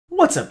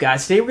What's up,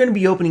 guys? Today we're going to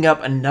be opening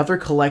up another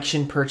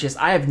collection purchase.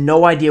 I have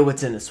no idea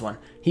what's in this one.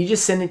 He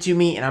just sent it to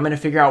me, and I'm going to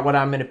figure out what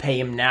I'm going to pay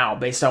him now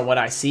based on what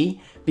I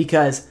see,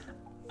 because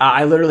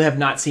I literally have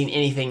not seen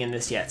anything in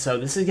this yet. So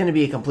this is going to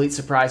be a complete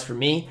surprise for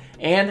me,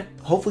 and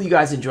hopefully you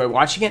guys enjoy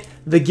watching it.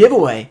 The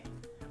giveaway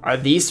are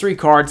these 3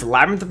 cards,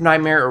 Labyrinth of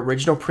Nightmare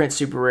Original Print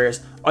Super Rares.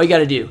 All you got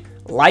to do,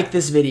 like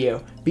this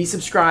video, be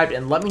subscribed,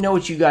 and let me know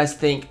what you guys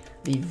think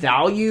the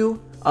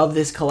value of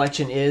this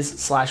collection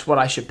is / what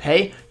I should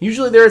pay.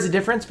 Usually there is a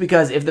difference,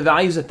 because if the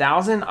value is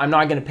 $1,000, I'm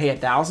not going to pay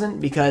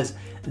 $1,000, because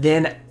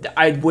then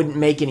I wouldn't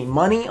make any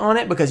money on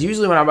it, because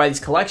usually when I buy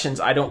these collections,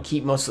 I don't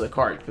keep most of the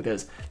cards,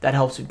 because that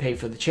helps me pay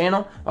for the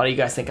channel. A lot of you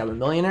guys think I'm a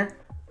millionaire.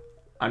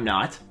 I'm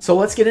not. So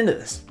let's get into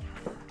this.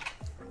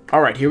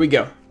 All right, here we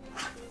go.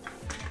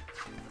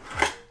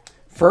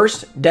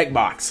 First deck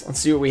box. Let's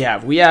see what we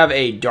have. We have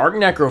a Dark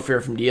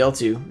Necrofear from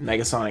DL2,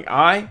 Megasonic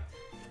Eye.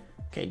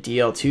 Okay,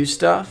 DL2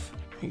 stuff.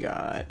 We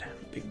got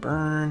Big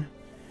Burn.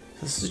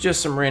 This is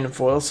just some random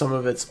foil. Some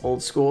of it's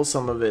old school,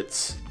 some of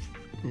it's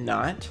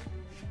not.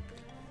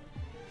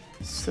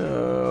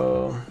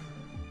 So,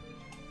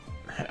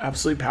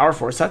 Absolute Power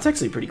Force. That's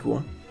actually pretty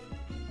cool.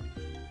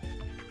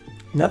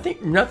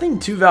 Nothing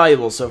too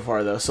valuable so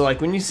far, though. So, like,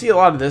 when you see a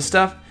lot of this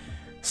stuff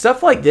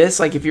like this,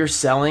 like if you're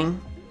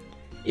selling,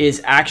 is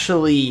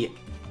actually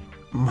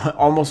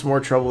almost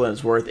more trouble than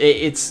it's worth.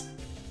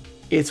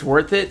 It's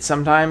worth it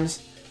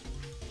sometimes.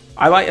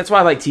 That's why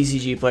I like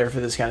TCG Player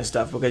for this kind of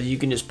stuff, because you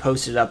can just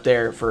post it up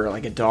there for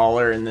like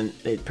 $1, and then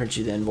they print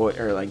you the invoice,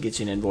 or like get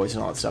you an invoice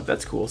and all that stuff.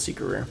 That's cool.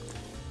 Secret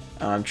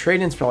rare.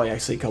 Trade-in's probably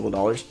actually a couple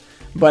dollars,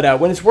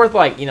 but when it's worth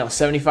like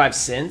 75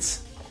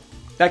 cents,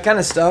 that kind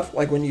of stuff,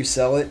 like when you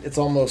sell it,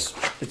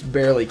 it's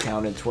barely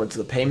counted towards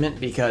the payment,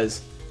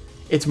 because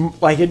it's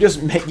like it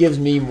just gives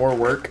me more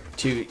work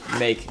to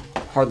make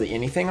hardly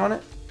anything on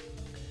it.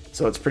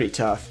 So it's pretty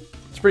tough.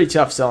 It's pretty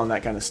tough selling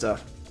that kind of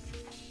stuff.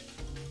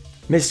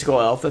 Mystical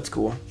Elf, that's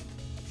cool.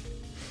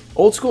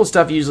 Old school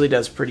stuff usually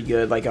does pretty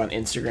good, like on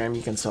Instagram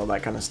you can sell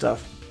that kind of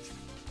stuff,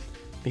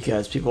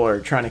 because people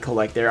are trying to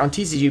collect there. On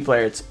TCG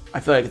Player,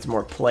 I feel like it's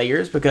more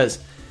players,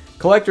 because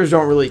collectors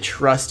don't really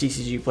trust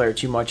TCG Player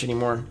too much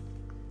anymore,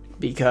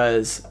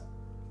 because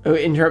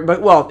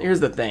well,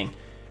 here's the thing.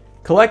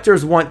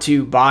 Collectors want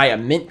to buy a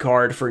mint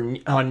card for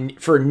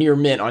near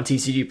mint on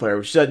TCG Player,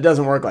 which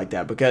doesn't work like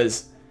that,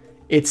 because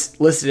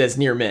it's listed as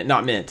near mint,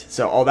 not mint.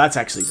 So, that's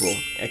actually cool.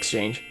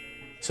 Exchange.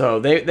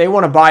 So they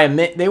want to buy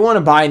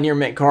a near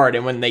mint card,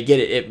 and when they get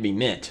it, it'd be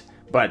mint.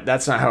 But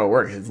that's not how it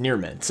works. It's near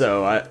mint.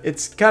 So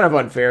it's kind of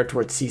unfair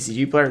towards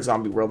TCG Player.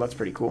 Zombie World, that's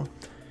pretty cool.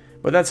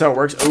 But that's how it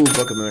works. Oh,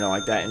 Book of Moon, I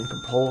like that. And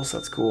Compulse,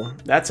 that's cool.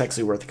 That's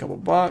actually worth a couple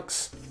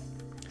bucks.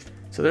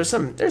 So there's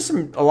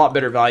a lot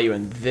better value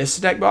in this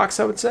deck box,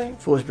 I would say.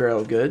 Foolish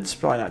Burial of Goods,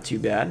 probably not too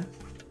bad.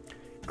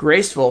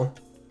 Graceful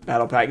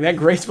Battle Pack. That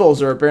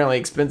Gracefuls are apparently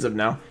expensive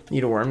now.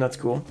 Needleworm, that's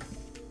cool.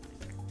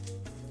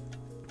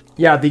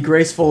 Yeah, the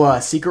Graceful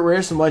Secret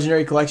Rares from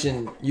Legendary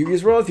Collection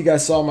Yugioh's World. If you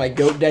guys saw my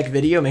GOAT deck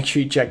video, make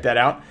sure you check that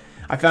out.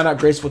 I found out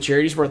Graceful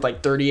Charity's worth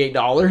like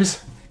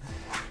 $38.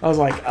 I was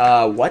like,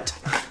 what?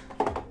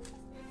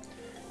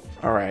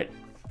 Alright.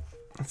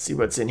 Let's see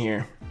what's in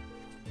here.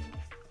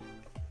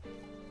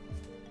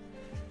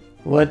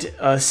 Let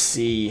us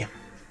see.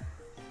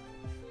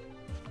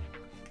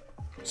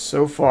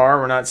 So far,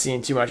 we're not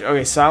seeing too much.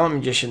 Okay, Silent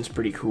Magician's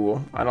pretty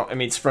cool. I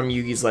mean, it's from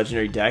Yugi's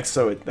Legendary deck,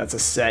 so that's a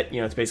set.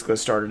 It's basically a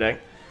starter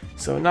deck.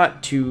 So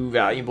not too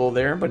valuable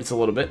there, but it's a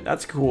little bit.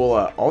 That's cool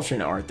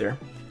alternate art there.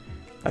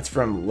 That's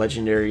from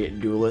Legendary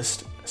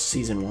Duelist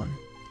Season 1,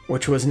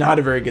 which was not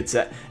a very good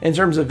set. In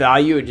terms of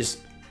value, it just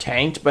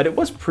tanked, but it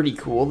was pretty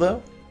cool,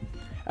 though.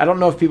 I don't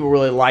know if people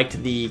really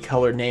liked the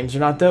colored names or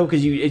not, though,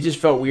 because it just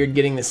felt weird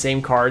getting the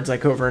same cards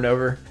like over and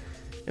over.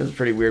 It was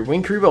pretty weird.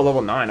 Wing Karibo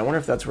level 9. I wonder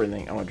if that's where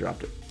they... Oh, I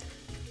dropped it.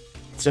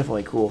 It's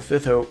definitely cool.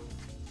 Fifth Hope.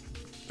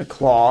 A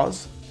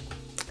Claws.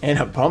 And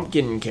a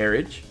Pumpkin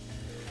Carriage.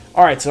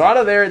 Alright, so out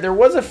of there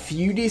was a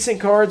few decent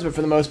cards, but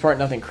for the most part,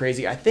 nothing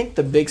crazy. I think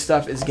the big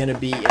stuff is going to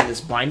be in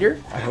this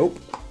binder, I hope.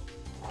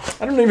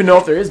 I don't even know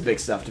if there is big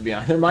stuff, to be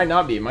honest. There might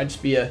not be. It might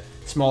just be a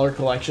smaller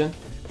collection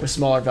with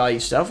smaller value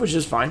stuff, which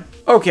is fine.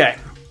 Okay.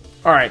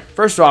 Alright,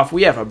 first off,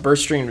 we have a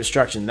Burst String of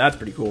Destruction. That's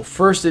pretty cool.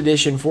 First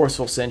edition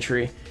Forceful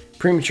Sentry.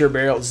 Premature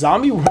Burial.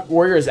 Zombie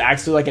Warrior is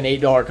actually like an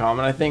 $8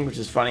 common, I think, which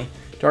is funny.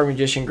 Dark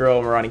Magician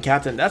Girl, Marauding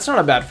Captain. That's not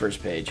a bad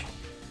first page.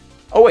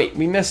 Oh wait,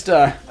 we missed,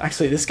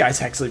 actually this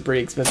guy's actually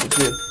pretty expensive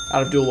too.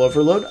 Out of Dual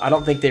Overload. I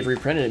don't think they've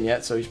reprinted him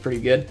yet, so he's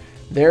pretty good.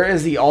 There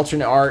is the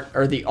alternate art,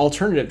 or the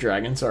alternative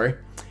dragon, sorry.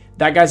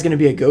 That guy's going to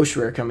be a Ghost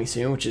Rare coming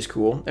soon, which is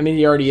cool. I mean,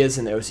 he already is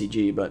in the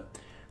OCG, but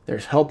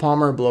there's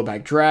Hellpalmer,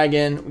 Blowback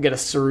Dragon. We got a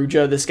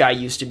Saruja. This guy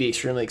used to be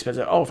extremely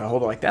expensive. Oh, if I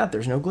hold it like that,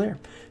 there's no glare.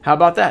 How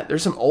about that?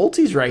 There's some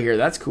ultis right here.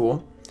 That's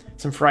cool.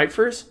 Some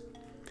Frightfurs.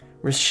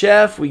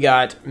 Reshef, we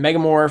got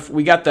Megamorph,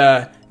 we got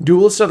the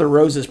Duelist of the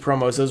Roses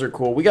promos, those are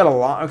cool. We got a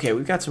lot, okay,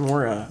 we've got some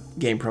more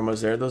game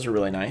promos there, those are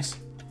really nice.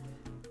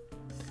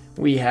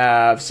 We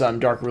have some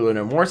Dark Ruler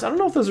No More. I don't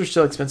know if those are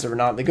still expensive or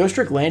not. The Ghost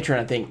Trick Lantern,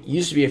 I think,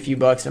 used to be a few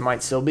bucks, it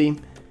might still be.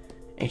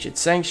 Ancient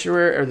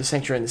Sanctuary, or the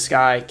Sanctuary in the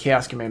Sky,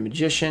 Chaos Command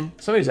Magician.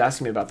 Somebody was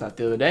asking me about that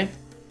the other day.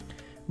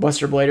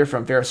 Buster Blader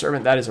from Pharaoh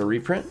Servant, that is a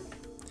reprint.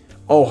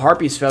 Oh,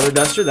 Harpy's Feather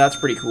Duster, that's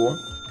pretty cool.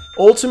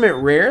 Ultimate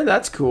Rare,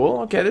 that's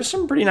cool. Okay, there's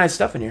some pretty nice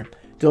stuff in here.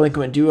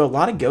 Delinquent Duo, a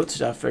lot of GOAT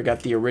stuff. I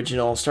got the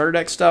original starter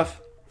deck stuff.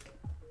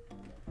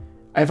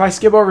 If I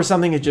skip over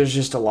something, it's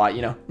just a lot,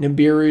 you know.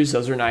 Nibiru's,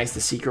 those are nice.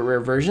 The secret rare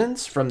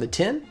versions from the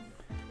tin.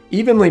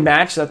 Evenly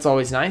matched, that's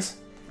always nice.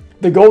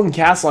 The Golden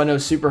Castle, I know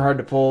is super hard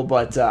to pull,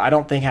 but I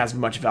don't think has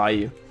much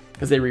value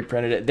because they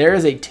reprinted it. There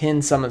is a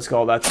tin Summon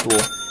Skull, that's cool.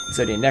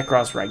 Exodia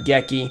Necros,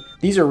 Raigeki.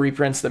 These are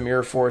reprints, the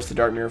Mirror Force, the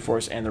Dark Mirror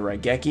Force, and the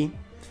Raigeki.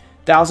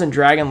 Thousand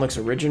Dragon looks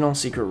original,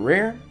 secret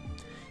rare.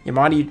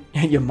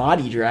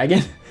 Yamati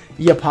Dragon.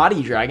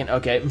 Yapati Dragon,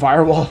 okay.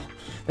 Firewall,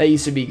 that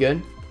used to be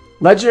good.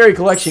 Legendary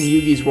Collection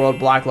Yugi's World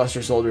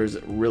Blackluster Soldier is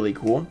really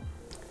cool.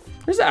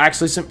 There's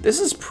actually some, this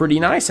is pretty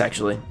nice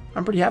actually.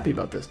 I'm pretty happy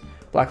about this.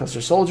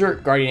 Blackluster Soldier,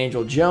 Guardian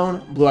Angel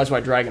Joan, Blue Eyes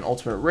White Dragon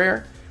Ultimate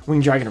Rare,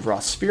 Winged Dragon of Raw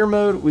Sphere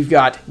Mode. We've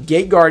got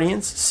Gate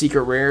Guardians,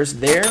 secret rares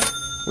there.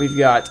 We've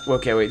got,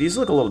 okay, wait, these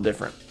look a little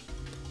different.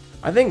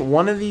 I think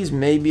one of these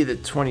may be the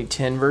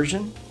 2010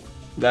 version.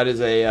 That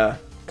is a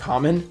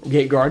common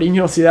Gate Guardian.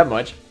 You don't see that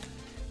much.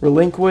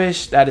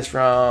 Relinquish, that is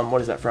from,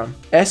 what is that from?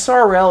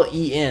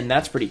 SRL-EN,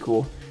 that's pretty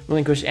cool.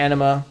 Relinquish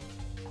Anima,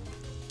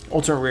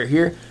 Ultimate Rare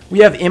here. We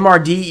have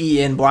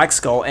MRD-EN Black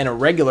Skull and a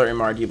regular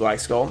MRD Black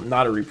Skull.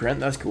 Not a reprint,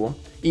 that's cool.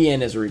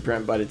 EN is a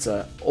reprint, but it's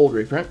an old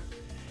reprint.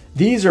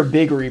 These are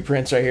big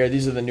reprints right here.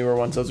 These are the newer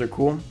ones, those are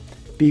cool.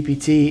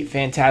 BPT,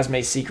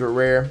 Phantasme Secret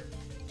Rare.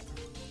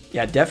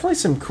 Yeah, definitely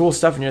some cool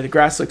stuff in here. The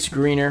grass looks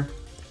greener.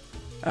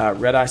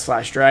 Red Eye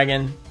Slash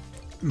Dragon.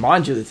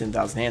 Manju the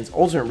 10,000 Hands.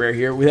 Ultimate Rare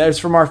here. That is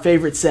from our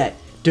favorite set,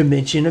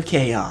 Dimension of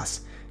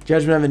Chaos.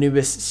 Judgment of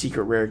Anubis,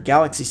 Secret Rare,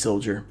 Galaxy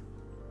Soldier.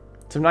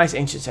 Some nice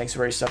Ancient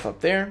Sanctuary stuff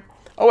up there.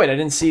 Oh wait, I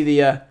didn't see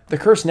the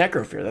Cursed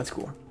Necrofear. That's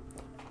cool.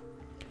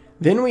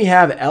 Then we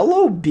have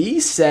LOB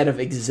set of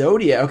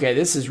Exodia. Okay,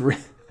 this is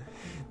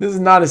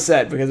not a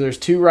set because there's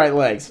two right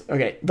legs.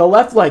 Okay, the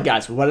left leg,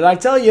 guys. What did I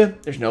tell you?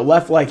 There's no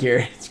left leg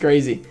here. It's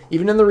crazy.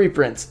 Even in the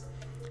reprints.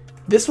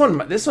 This one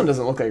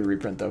doesn't look like a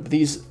reprint though, but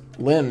these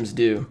limbs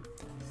do.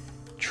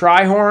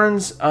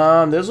 Trihorns,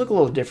 those look a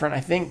little different. I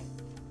think.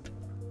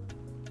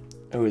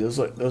 Oh,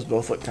 those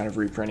both look kind of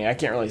reprinty. I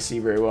can't really see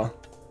very well.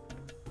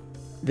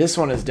 This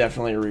one is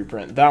definitely a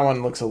reprint. That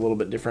one looks a little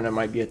bit different. It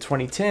might be a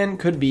 2010,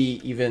 could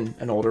be even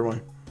an older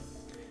one.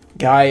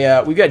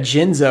 Guy, we've got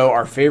Jinzo,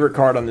 our favorite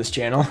card on this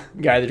channel.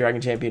 Guy the Dragon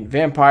Champion,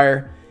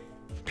 Vampire,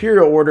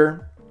 Imperial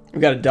Order.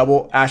 We've got a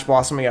double Ash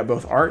Blossom. We got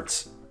both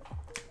arts.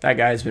 That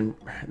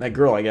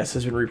girl, I guess,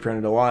 has been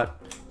reprinted a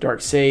lot.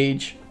 Dark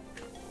Sage.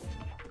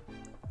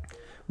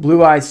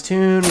 Blue Eyes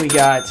Toon. We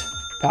got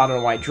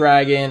Paladin White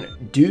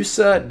Dragon.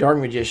 Dusa, Dark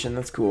Magician.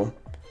 That's cool.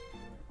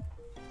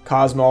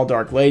 Cosmo,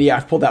 Dark Lady.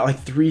 I've pulled that like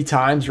 3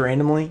 times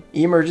randomly.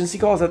 Emergency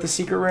Call, is that the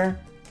secret rare?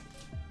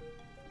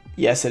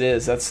 Yes, it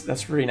is. That's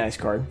a pretty nice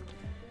card.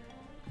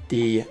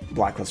 The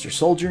Blackluster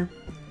Soldier.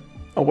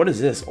 Oh, what is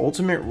this?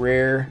 Ultimate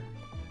Rare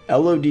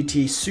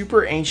LODT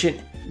Super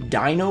Ancient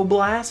Dino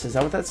Blast. Is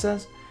that what that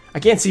says? I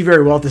can't see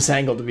very well at this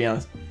angle, to be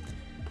honest.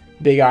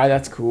 Big Eye,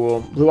 that's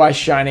cool. Blue Eye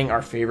Shining,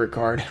 our favorite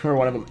card, or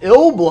one of them.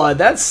 Ill Blood,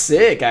 that's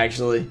sick,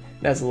 actually.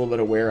 That's a little bit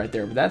of wear right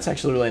there, but that's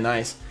actually really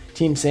nice.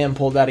 Team Sam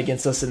pulled that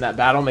against us in that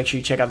battle. Make sure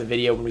you check out the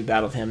video when we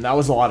battled him. That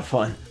was a lot of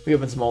fun. We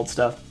opened some old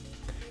stuff.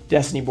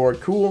 Destiny Board,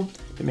 cool.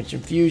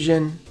 Dimension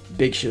Fusion.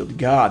 Big Shield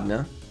God,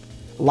 no?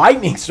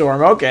 Lightning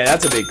Storm, okay,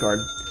 that's a big card.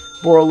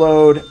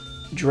 Borreload,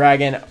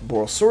 Dragon,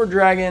 Boral Sword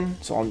Dragon.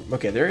 So,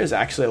 okay, there is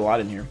actually a lot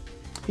in here.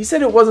 He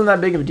said it wasn't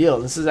that big of a deal,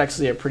 and this is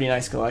actually a pretty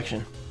nice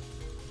collection.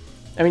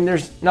 I mean,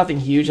 there's nothing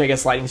huge. I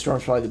guess Lightning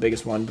Storm's probably the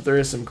biggest one, but there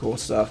is some cool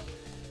stuff.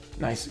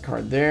 Nice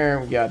card there.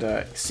 We got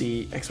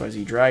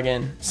XYZ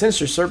Dragon.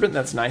 Sinister Serpent,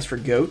 that's nice for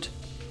GOAT.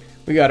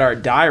 We got our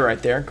die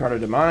right there, Card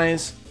of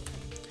Demise.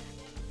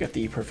 Got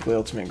the Perfectly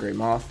Ultimate Great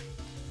Moth.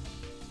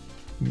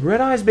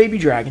 Red Eyes Baby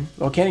Dragon.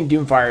 Volcanic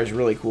Doomfire is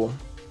really cool.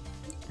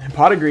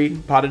 Pot of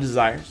Greed, Pot of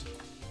Desires.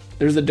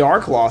 There's the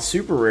Dark Law,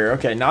 super rare.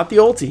 Okay, not the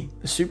ulti,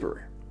 the super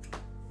rare.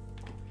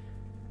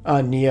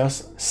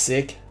 Neos,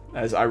 sick.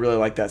 As I really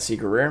like that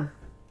secret rare.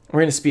 We're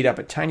going to speed up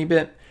a tiny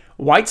bit.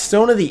 White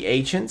Stone of the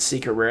Ancient,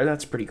 secret rare.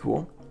 That's pretty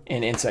cool.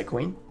 And Insect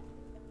Queen.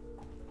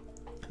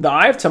 The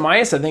Eye of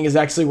Timaeus, I think, is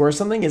actually worth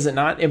something, is it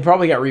not? It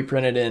probably got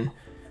reprinted in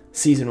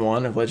Season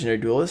 1 of Legendary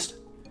Duelist.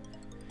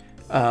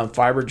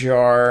 Fiber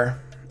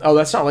Jar. Oh,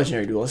 that's not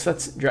Legendary Duelist.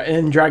 That's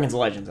in Dragon's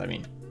Legends, I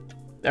mean.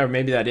 Or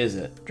maybe that is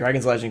it.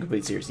 Dragon's Legend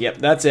Complete Series. Yep,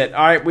 that's it.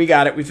 All right, we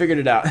got it. We figured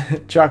it out.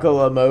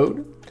 Chocola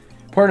Mode.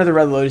 Part of the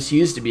Red Lotus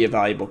used to be a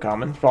valuable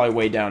common. It's probably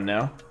way down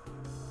now.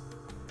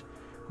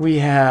 We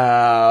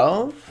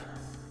have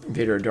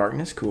Invader of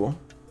Darkness, cool.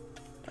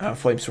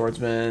 Flame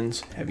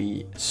Swordsman's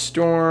Heavy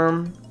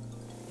Storm.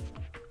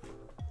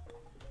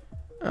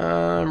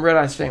 Red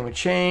Eyes Fang with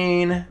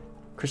Chain.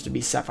 Crystal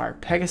Beast Sapphire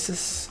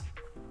Pegasus.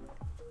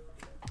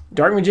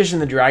 Dark Magician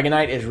the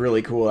Dragonite is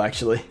really cool,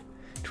 actually.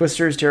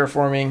 Twisters,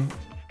 Terraforming.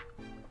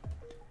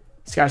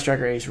 Sky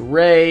Striker Ace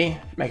Ray,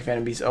 Mecha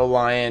Phantom Beast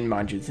O-Lion,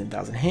 Manju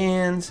 10,000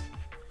 Hands.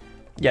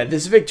 Yeah,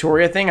 this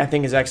Victoria thing I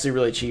think is actually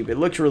really cheap. It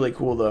looks really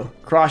cool though.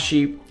 Cross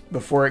Sheep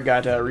before it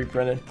got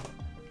reprinted.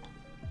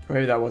 Or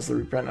maybe that was the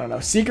reprint, I don't know.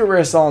 Secret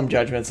Rare Solemn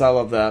Judgments, I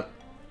love that.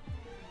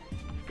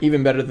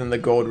 Even better than the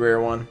gold rare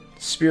one.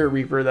 Spirit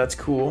Reaper, that's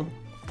cool.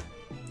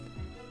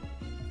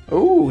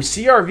 Oh,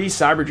 CRV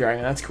Cyber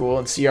Dragon, that's cool.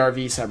 And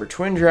CRV Cyber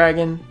Twin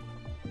Dragon.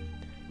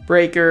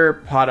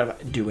 Breaker, Pot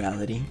of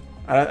Duality.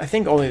 I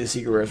think only the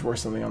Secret Rare is worth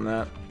something on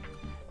that.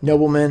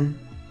 Nobleman.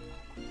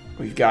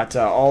 We've got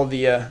all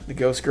the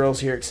Ghost Girls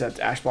here except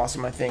Ash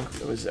Blossom, I think.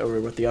 It was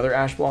over with the other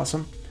Ash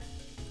Blossom.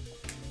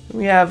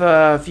 We have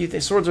a few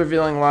things. Swords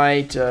Revealing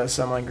Light,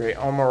 Sunline Great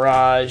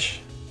Almirage,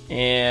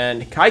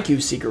 and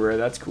Kaiku's Secret Rare,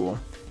 that's cool.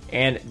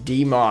 And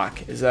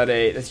D-Mach.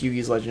 That's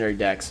Yugi's Legendary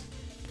Dex.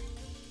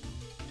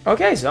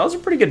 Okay, so that was a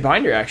pretty good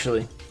binder,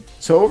 actually.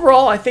 So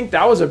overall, I think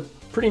that was a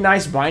pretty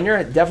nice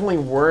binder. Definitely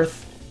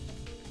worth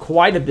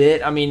quite a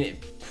bit. I mean,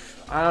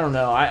 I don't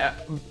know.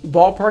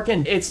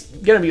 Ballparking, it's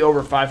going to be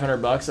over 500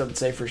 bucks, I would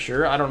say for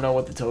sure. I don't know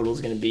what the total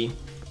is going to be.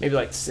 Maybe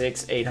like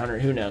 600,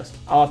 800, who knows?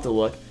 I'll have to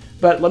look.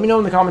 But let me know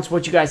in the comments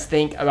what you guys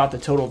think about the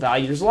total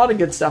value. There's a lot of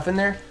good stuff in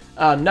there.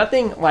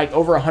 Nothing like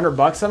over 100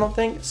 bucks, I don't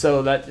think.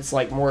 So that it's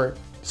like more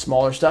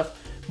smaller stuff.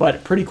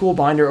 But pretty cool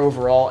binder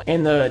overall,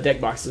 and the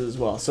deck boxes as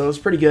well. So it was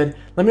pretty good.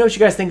 Let me know what you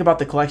guys think about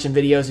the collection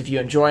videos. If you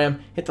enjoy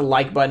them, hit the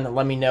like button and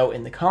let me know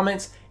in the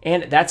comments.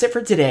 And that's it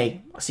for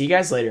today. I'll see you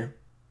guys later.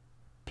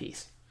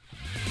 Peace.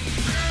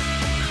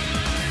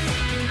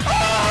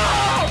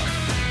 Oh!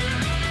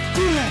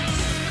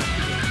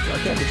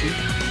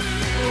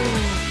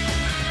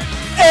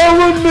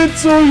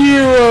 Elemental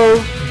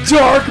Hero,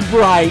 Dark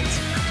Bright.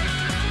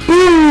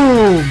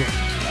 Boom!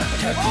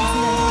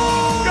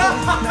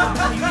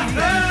 Oh!